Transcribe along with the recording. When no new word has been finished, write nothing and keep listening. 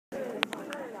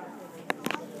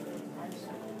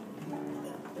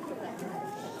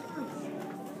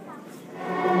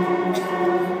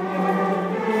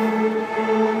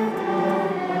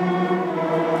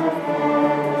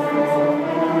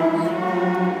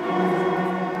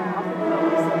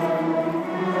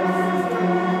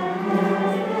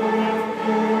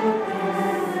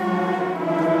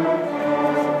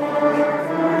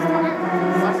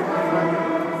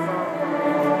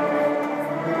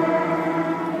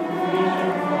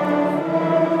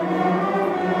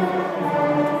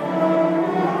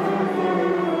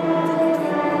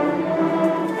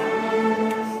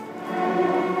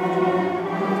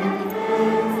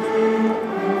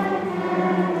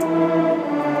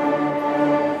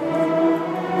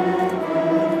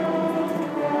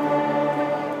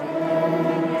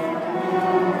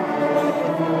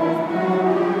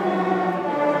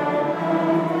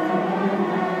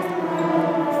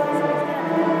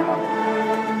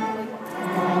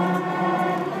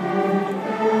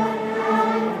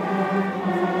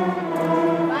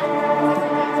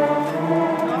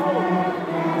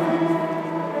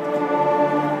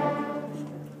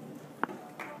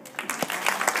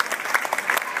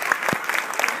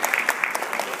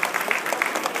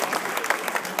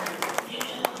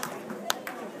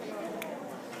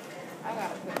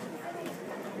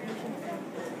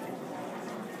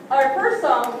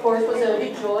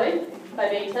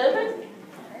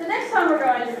The next song we're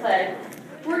going to play,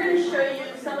 we're going to show you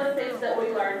some of the things that we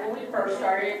learned when we first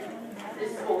started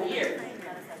this school year.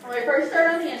 When we first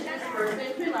started on the instruments, the first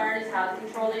things we learned is how to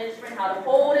control the instrument, how to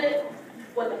hold it,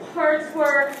 what the parts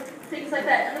were, things like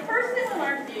that. And the first thing we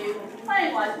learned to do,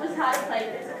 playing-wise, was how to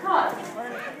play pizzicato.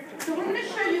 So we're going to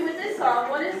show you with this song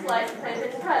what it's like to play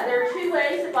pizzicato. There are two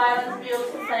ways that violins and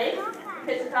violas can play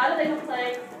pizzicato. They can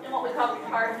play in what we call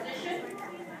guitar position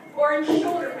or in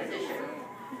shoulder position.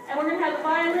 And we're going to have the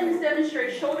violins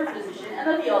demonstrate shoulder position and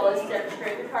the violas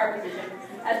demonstrate guitar position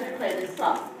as we play this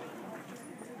song.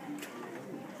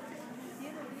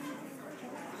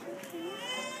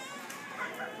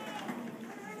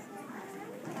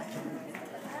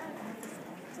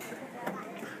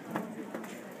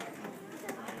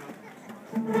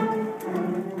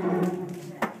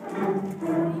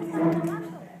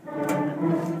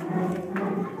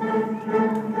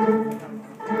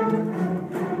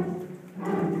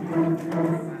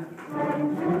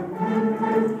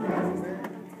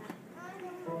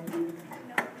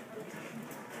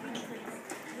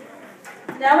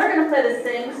 Now we're going to play the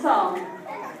same song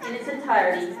in its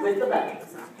entirety with the bow.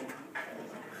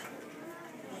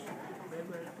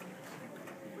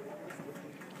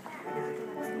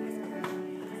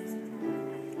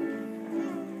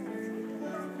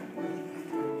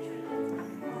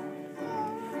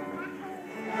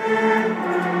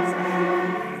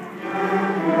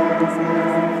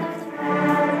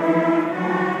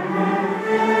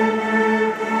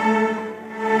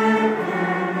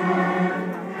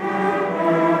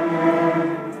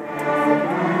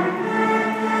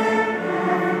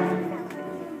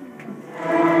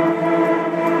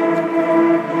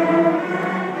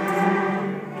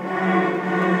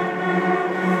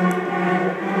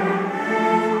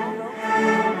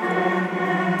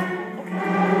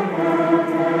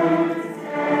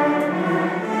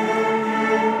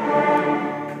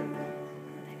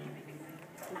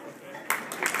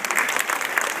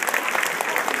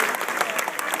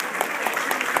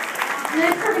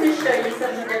 Next, we're going to show you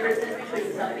some of the differences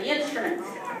between some of the instruments.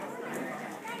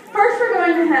 First, we're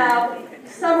going to have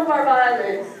some of our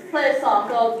violins play a song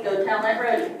called Go Town That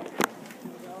Roadie.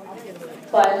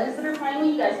 Violins that are playing,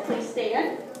 will you guys please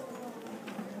stand?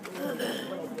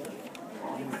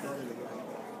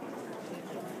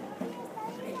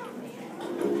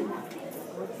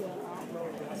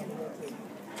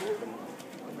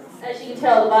 As you can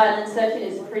tell, the violin section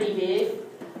is pretty big.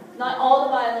 Not all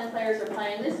the violin players are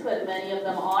playing this, but many of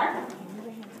them are.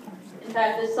 In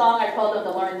fact, this song I told them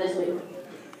to learn this week.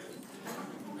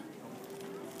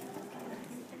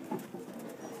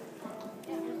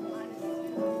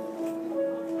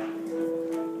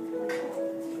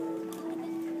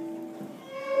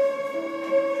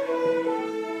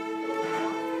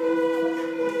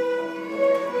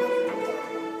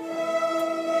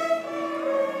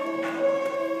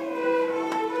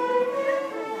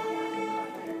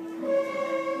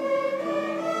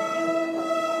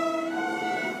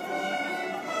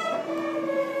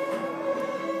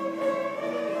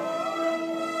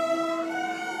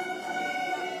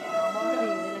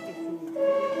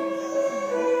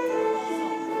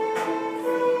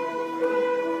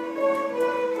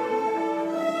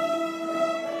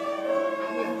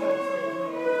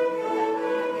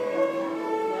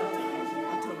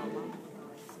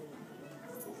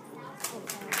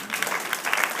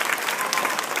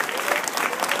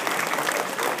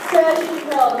 So as you can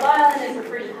tell, the violin is a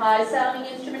pretty high-sounding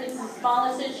instrument. It's the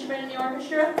smallest instrument in the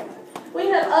orchestra. We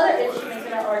have other instruments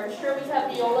in our orchestra. We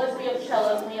have violas, we have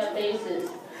cellos, and we have basses.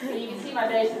 So you can see my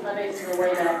basses. My basses are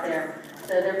way back there.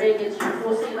 So they're big instruments.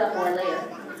 We'll see them more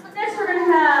later. Next, we're going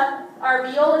to have our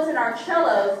violas and our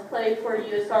cellos play for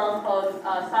you a song called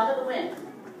Sound of the Wind.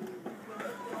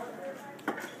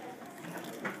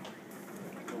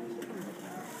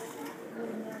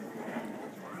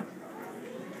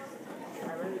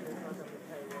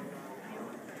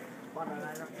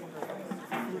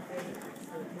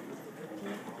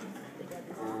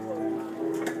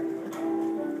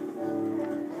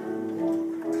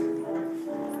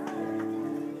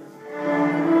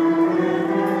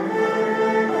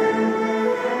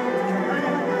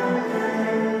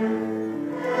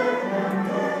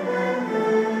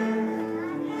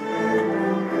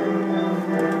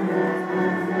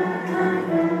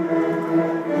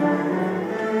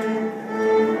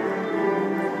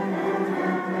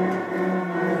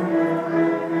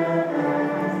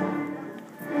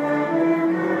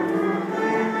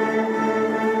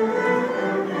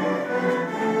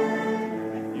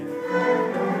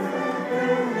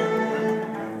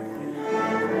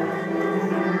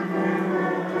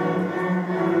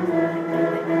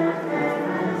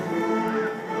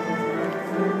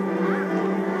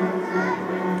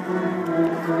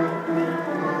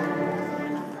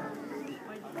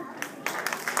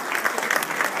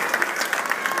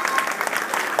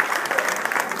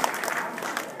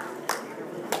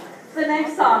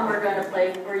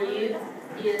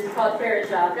 It's called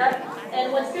Farajaka.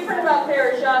 And what's different about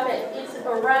Farajaka, it's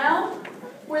a round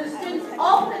where the students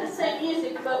all play the same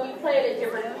music, but we play it at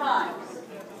different times.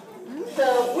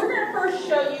 So we're going to first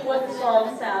show you what the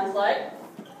song sounds like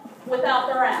without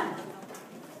the round.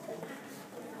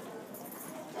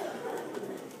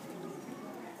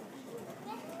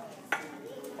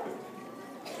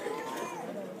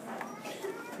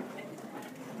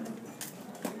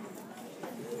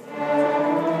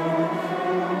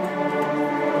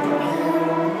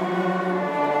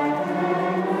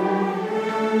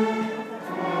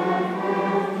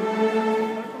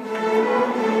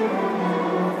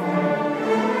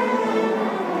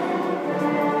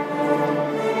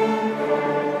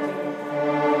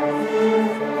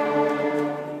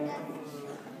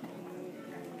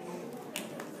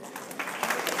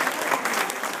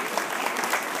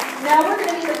 Now we're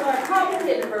going to do the more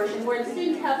complicated version where the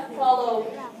students have to follow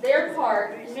their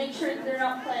part and make sure that they're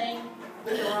not playing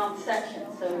with the wrong section.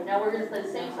 So now we're going to play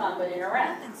the same song but in a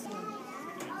round.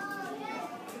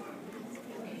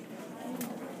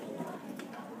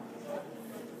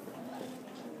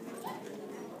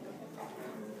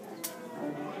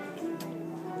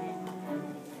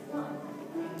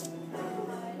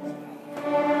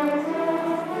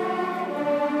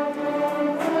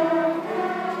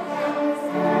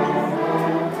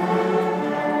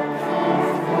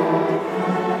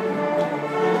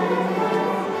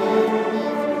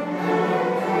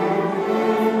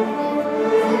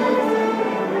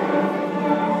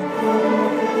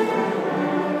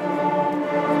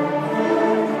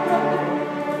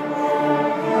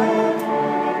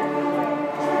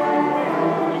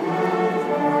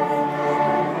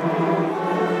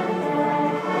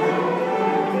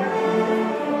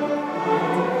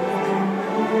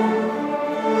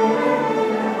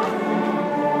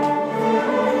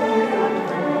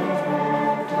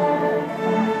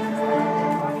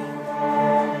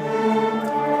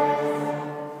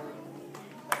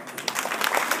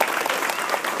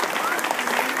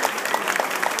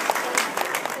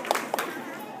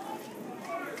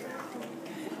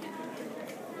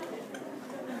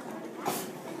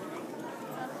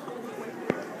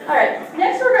 Alright,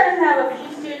 next we're going to have a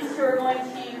few students who are going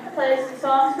to play some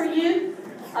songs for you.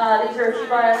 These are a few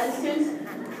violin students.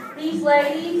 These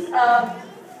ladies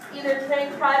either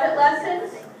take private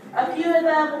lessons. A few of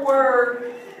them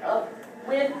were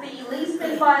with the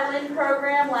Leesman Violin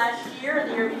program last year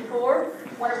and the year before.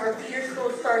 One of our feeder school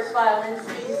starts violin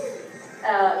students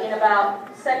in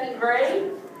about 2nd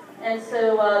grade. And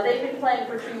so they've been playing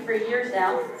for 2-3 years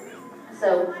now.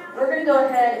 So we're going to go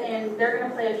ahead and they're going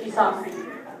to play a few songs for you.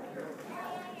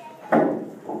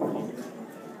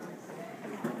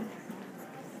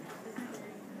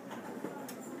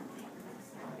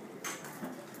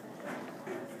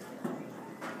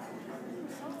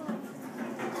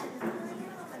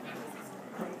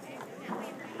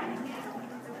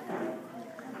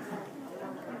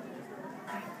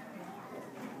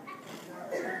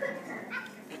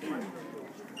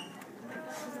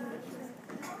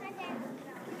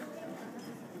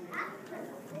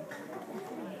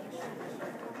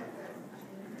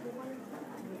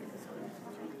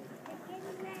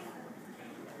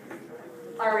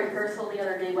 Our rehearsal the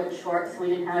other day went short, so we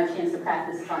didn't have a chance to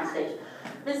practice on stage.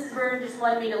 Mrs. Byrne just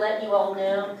wanted me to let you all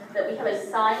know that we have a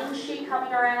sign-in sheet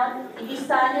coming around. If you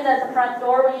signed it at the front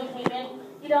door when you came in,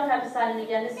 you don't have to sign it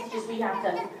again. This is just we have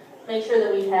to make sure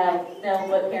that we know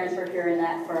what parents were hearing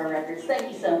that for our records.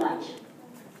 Thank you so much.